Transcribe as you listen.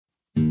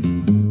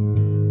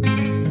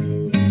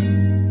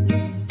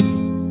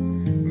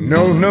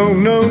No, no,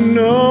 no,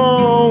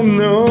 no,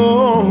 no.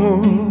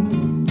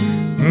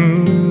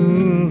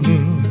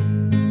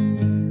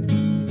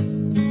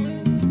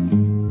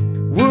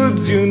 Would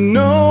you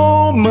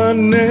know my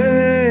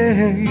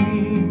name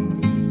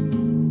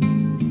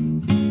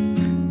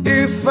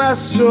if I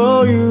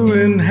saw you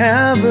in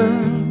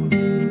heaven?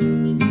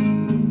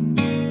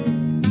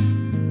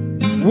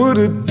 Would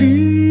it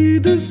be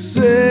the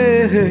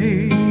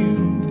same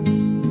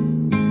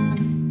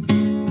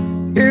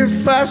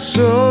if I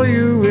saw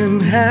you in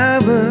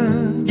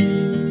heaven?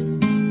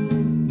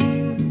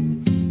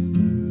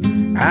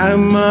 I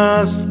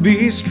must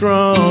be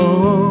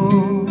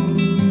strong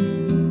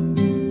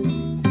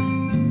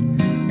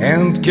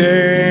and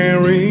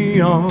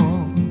carry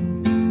on,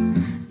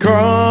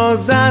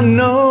 'cause I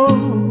know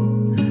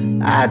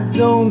I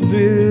don't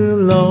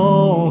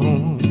belong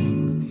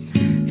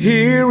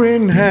here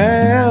in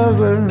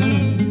heaven.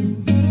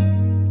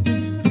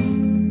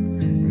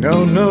 No,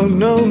 no,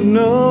 no,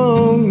 no,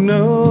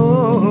 no.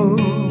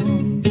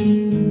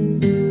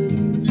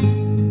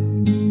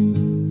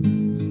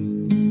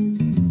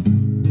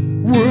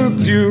 Would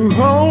you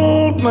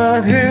hold my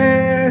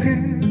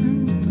hand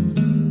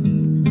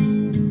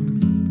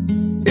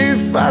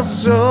if I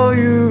saw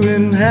you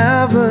in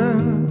heaven?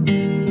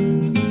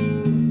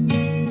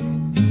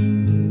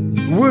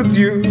 Would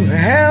you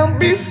help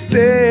me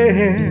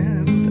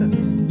stand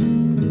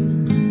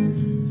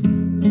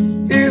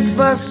if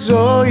I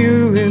saw you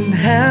in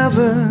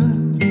heaven?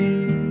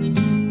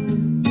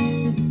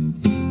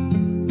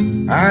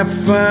 I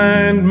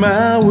find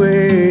my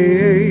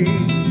way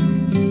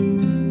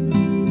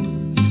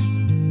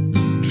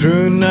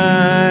through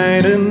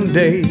night and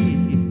day,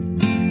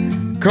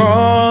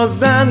 'cause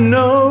I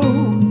know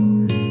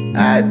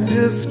I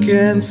just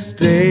can't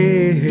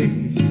stay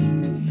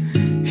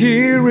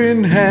here in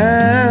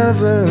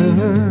heaven.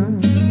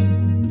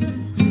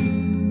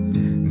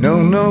 No,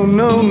 no,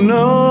 no,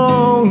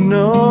 no,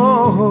 no.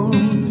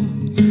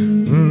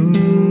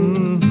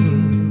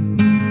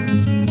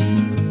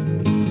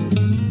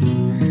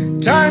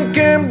 Time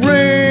can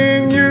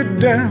bring you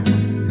down,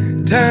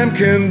 time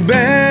can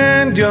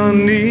bend your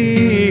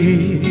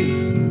knees.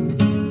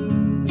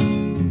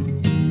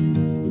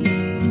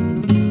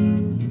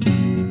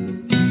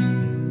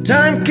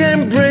 Time can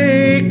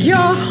break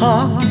your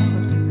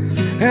heart,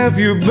 have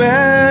you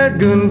beg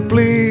and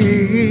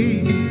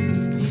please,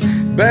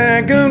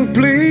 beg and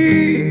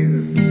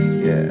please,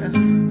 yeah.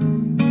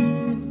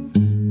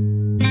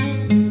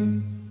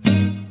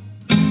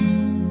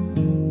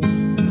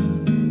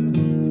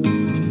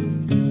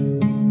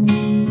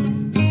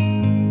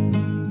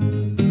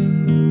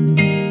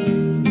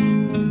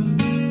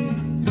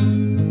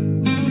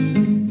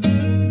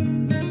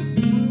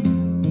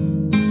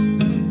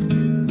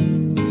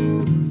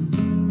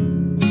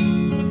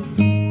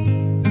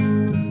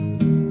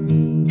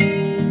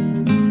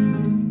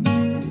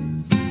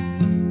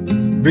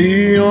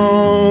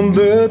 Beyond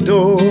the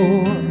door,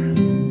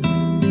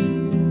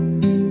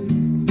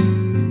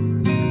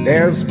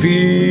 there's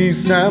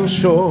peace, I'm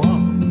sure,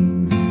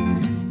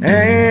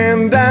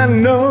 and I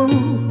know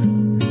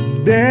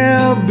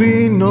there'll be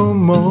no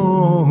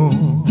more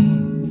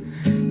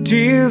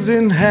tears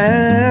in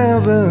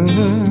heaven.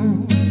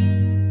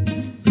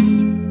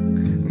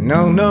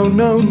 No, no,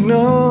 no,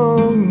 no,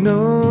 no.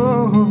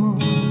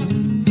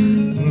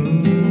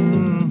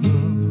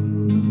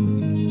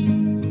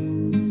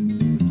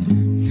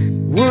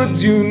 Would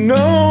you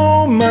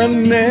know my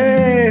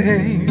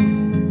name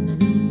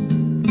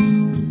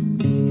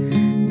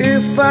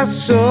if I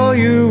saw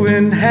you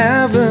in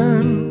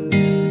heaven?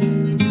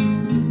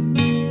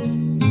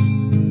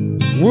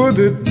 Would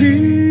it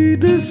be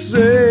the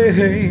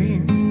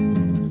same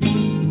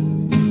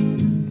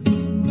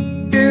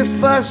if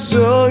I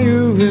saw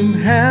you in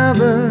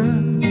heaven?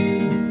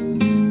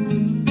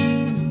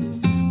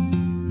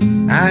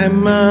 I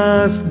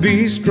must be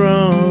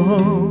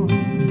strong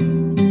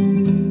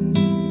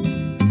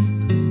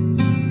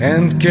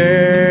and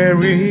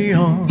carry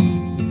on,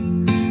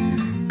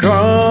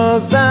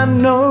 'cause I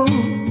know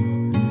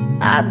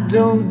I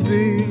don't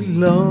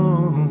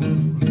belong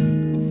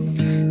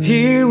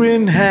here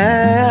in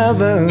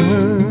heaven.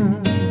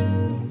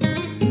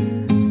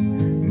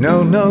 No,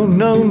 no,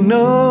 no,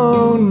 no,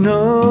 no.